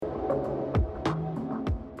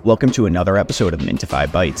Welcome to another episode of Mintify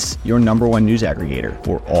Bytes, your number one news aggregator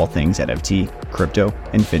for all things NFT, crypto,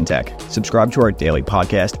 and fintech. Subscribe to our daily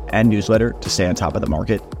podcast and newsletter to stay on top of the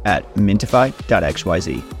market at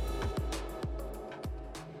mintify.xyz.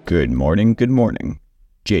 Good morning.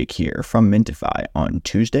 Jake here from Mintify on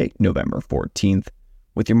Tuesday, November 14th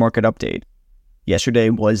with your market update. Yesterday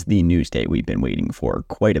was the news day we've been waiting for,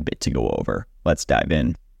 quite a bit to go over. Let's dive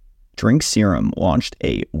in. Drink Serum launched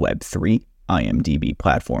a Web3 IMDb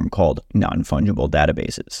platform called Non-Fungible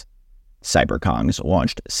Databases. CyberKongz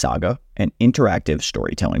launched Saga, an interactive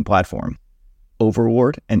storytelling platform.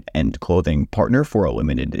 Overlord and End Clothing partner for a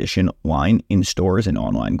limited edition line in stores and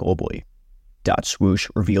online globally. Swoosh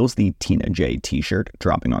reveals the Tina J t-shirt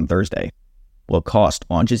dropping on Thursday. Lacoste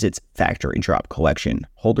launches its factory drop collection.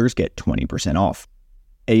 Holders get 20% off.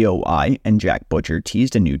 AOI and Jack Butcher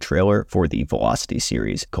teased a new trailer for the Velocity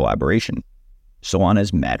series collaboration.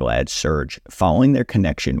 Solana's Mad Lads surge following their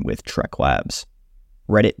connection with Trek Labs.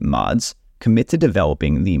 Reddit mods commit to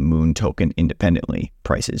developing the Moon token independently.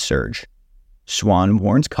 Prices surge. Swan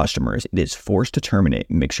warns customers it is forced to terminate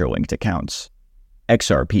Mixer-linked accounts.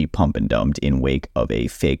 XRP pump and dumped in wake of a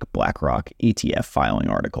fake BlackRock ETF filing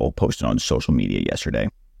article posted on social media yesterday.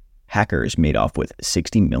 Hackers made off with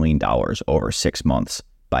 $60 million over 6 months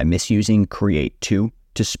by misusing Create2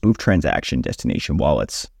 to spoof transaction destination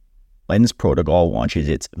wallets. Lens Protocol launches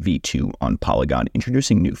its V2 on Polygon,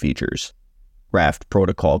 introducing new features. Raft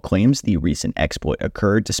Protocol claims the recent exploit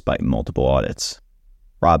occurred despite multiple audits.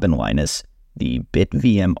 Robin Linus, the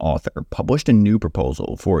BitVM author, published a new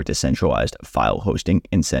proposal for decentralized file hosting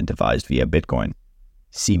incentivized via Bitcoin.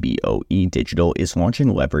 CBOE Digital is launching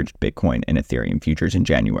leveraged Bitcoin and Ethereum futures in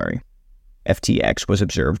January. FTX was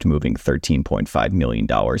observed moving $13.5 million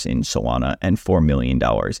in Solana and $4 million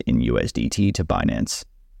in USDT to Binance.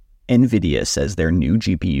 NVIDIA says their new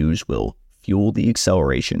GPUs will fuel the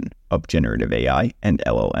acceleration of generative AI and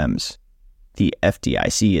LLMs. The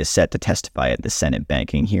FDIC is set to testify at the Senate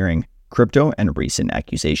banking hearing. Crypto and recent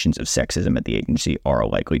accusations of sexism at the agency are a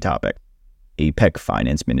likely topic. APEC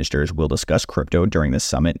finance ministers will discuss crypto during the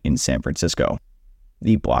summit in San Francisco.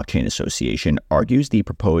 The Blockchain Association argues the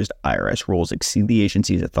proposed IRS rules exceed the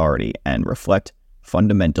agency's authority and reflect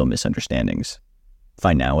fundamental misunderstandings.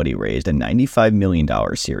 Finality raised a $95 million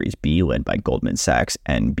Series B led by Goldman Sachs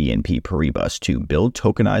and BNP Paribas to build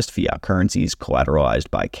tokenized fiat currencies collateralized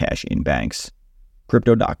by cash in banks.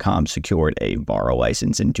 Crypto.com secured a borrow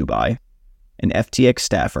license in Dubai. An FTX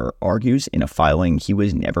staffer argues in a filing he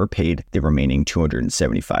was never paid the remaining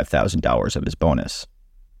 $275,000 of his bonus.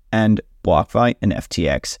 And BlockFi and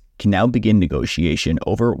FTX can now begin negotiation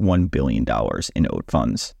over $1 billion in owed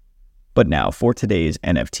funds. But now for today's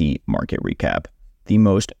NFT market recap. The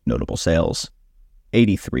most notable sales: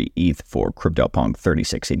 83 ETH for CryptoPunk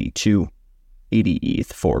 3682, 80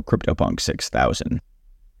 ETH for CryptoPunk 6000,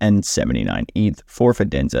 and 79 ETH for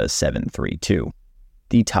Fidenza 732.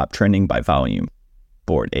 The top trending by volume: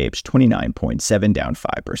 Bored Apes 29.7 down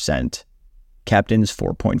 5%, Captains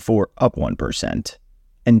 4.4 up 1%,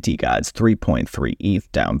 and T-Gods 3.3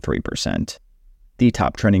 ETH down 3%. The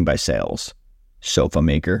top trending by sales: Sofa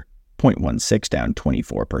Maker 0.16 down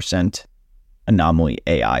 24%, Anomaly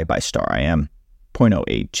AI by StarIM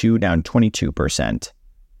 0.082 down 22%,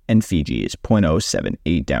 and Fiji is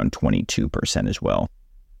 0.078 down 22% as well.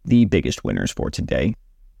 The biggest winners for today: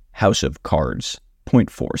 House of Cards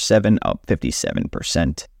 0.47 up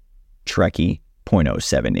 57%, Trekkie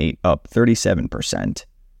 0.078 up 37%,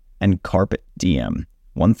 and Carpet DM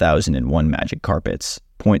 1001 Magic Carpets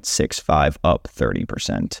 0.65 up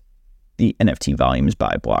 30%. The NFT volumes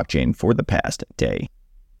by blockchain for the past day: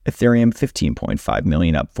 Ethereum 15.5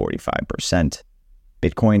 million up 45%,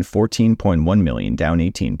 Bitcoin 14.1 million down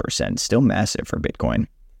 18%, still massive for Bitcoin.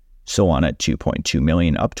 Solana 2.2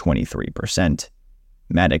 million up 23%,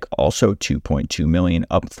 Matic also 2.2 million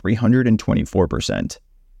up 324%,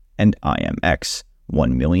 and IMX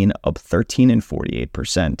 1 million up 13 and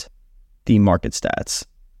 48%. The market stats: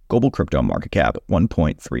 global crypto market cap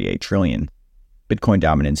 1.38 trillion, Bitcoin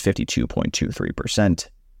dominance 52.23%,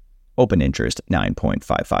 open interest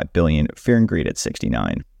 9.55 billion, fear and greed at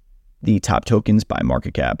 69. The top tokens by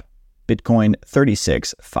market cap: Bitcoin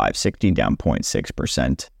 36,560 down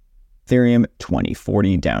 0.6%, Ethereum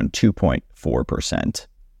 2040 down 2.4%,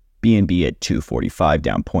 BNB at 245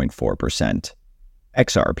 down 0.4%,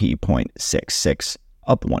 XRP 0.66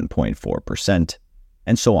 up 1.4%,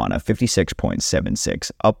 and Solana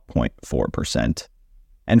 56.76 up 0.4%.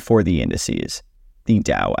 And for the indices, the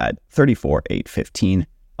Dow at 34,815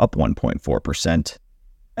 up 1.4%,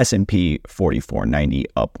 S&P 4490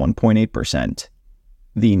 up 1.8%,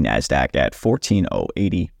 the Nasdaq at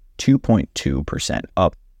 14,080 2.2%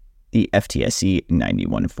 up, the FTSE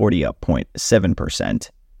 9140 up 0.7%,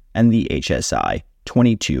 and the HSI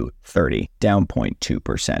 2230 down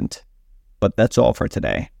 0.2%. But that's all for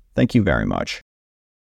today. Thank you very much.